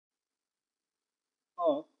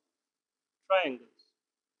triangles.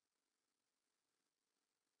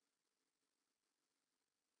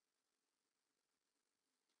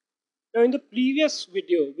 Now in the previous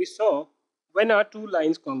video we saw when are two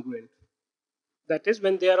lines congruent. That is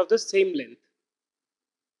when they are of the same length.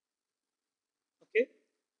 Okay.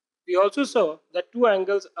 We also saw that two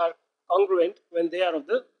angles are congruent when they are of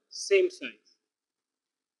the same size.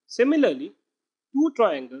 Similarly, two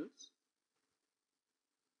triangles,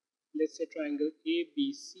 let's say triangle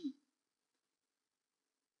ABC,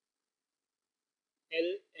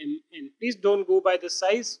 LMN. Please don't go by the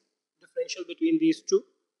size differential between these two.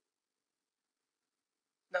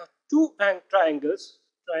 Now, two triangles,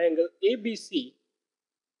 triangle ABC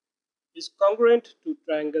is congruent to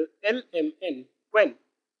triangle LMN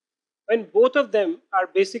when both of them are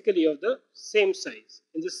basically of the same size,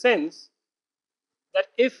 in the sense that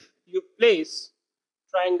if you place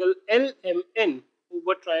triangle LMN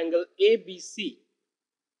over triangle ABC,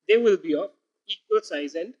 they will be of equal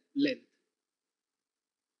size and length.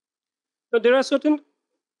 Now there are certain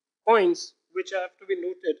points which have to be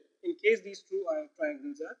noted in case these two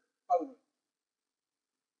triangles are congruent.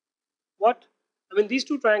 What? I mean, these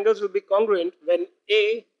two triangles will be congruent when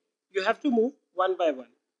A, you have to move one by one.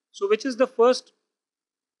 So which is the first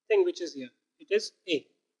thing which is here? It is A.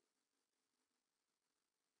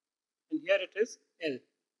 And here it is L.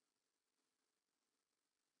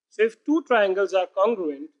 So if two triangles are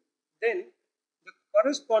congruent, then the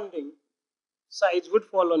corresponding sides would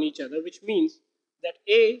fall on each other, which means that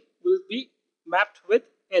A will be mapped with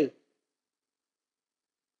L.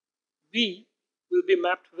 B will be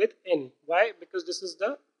mapped with N. Why? Because this is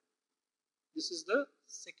the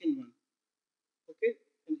second one. Okay,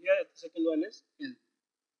 and here the second one is L.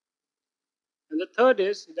 And the third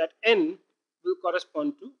is that N will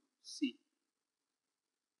correspond to C.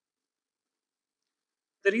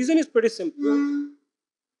 The reason is pretty simple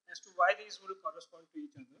as to why these will correspond to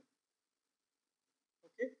each other.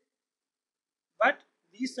 Okay, but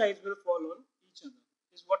these sides will fall on each other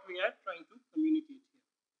is what we are trying to communicate here.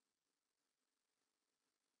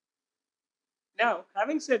 Now,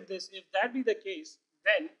 having said this, if that be the case,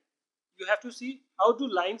 then you have to see how do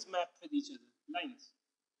lines map with each other, lines,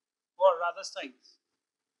 or rather sides.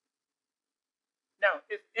 Now,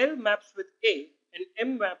 if L maps with A and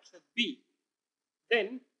M maps with B,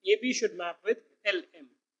 then AB should map with LM.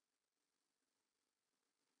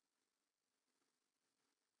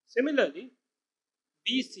 Similarly,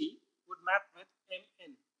 BC would map with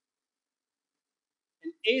MN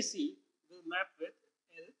and AC will map with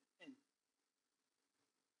LN.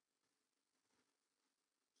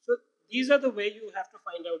 So these are the way you have to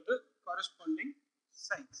find out the corresponding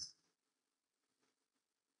sides.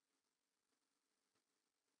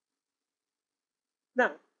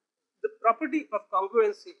 Now, the property of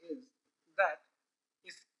congruency is that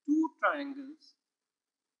if two triangles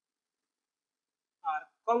are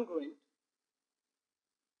congruent,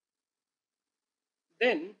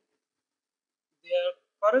 then their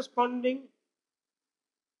corresponding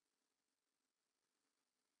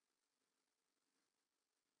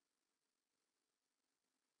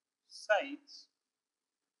sides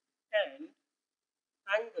and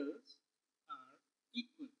angles are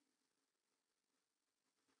equal.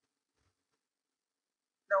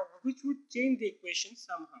 Now, which would change the equation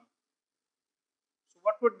somehow. So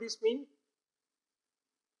what would this mean?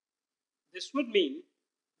 This would mean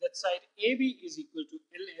that side AB is equal to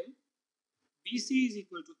LM, BC is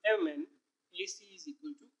equal to MN, AC is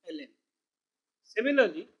equal to LN.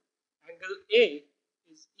 Similarly, angle A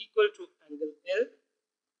is equal to angle L,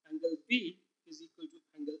 angle B is equal to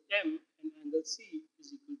angle M, and angle C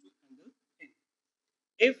is equal to angle N.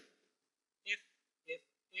 If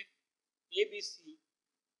ABC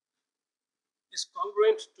is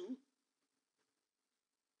congruent to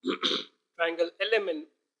triangle LMN,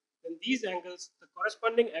 then these angles, the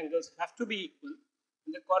corresponding angles have to be equal,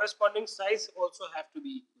 and the corresponding sides also have to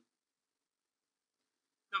be equal.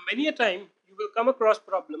 Now, many a time you will come across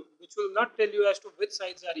problem which will not tell you as to which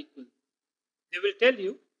sides are equal. They will tell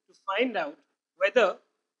you to find out whether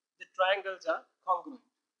the triangles are congruent.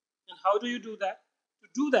 And how do you do that? To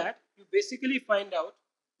do that, you basically find out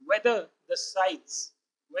whether the sides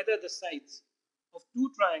of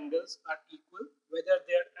two triangles are equal, whether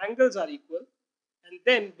their angles are equal, and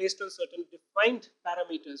then based on certain defined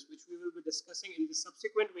parameters which we will be discussing in the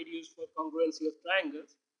subsequent videos for congruency of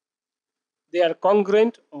triangles, they are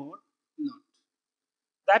congruent or not.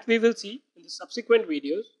 That we will see in the subsequent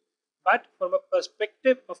videos. But from a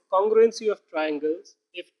perspective of congruency of triangles,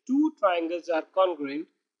 if two triangles are congruent,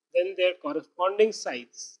 then their corresponding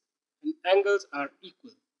sides and angles are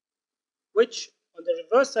equal, which on the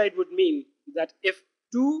reverse side would mean that if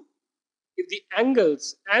if the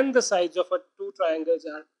angles and the sides of two triangles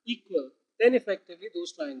are equal, then effectively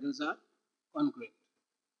those triangles are congruent.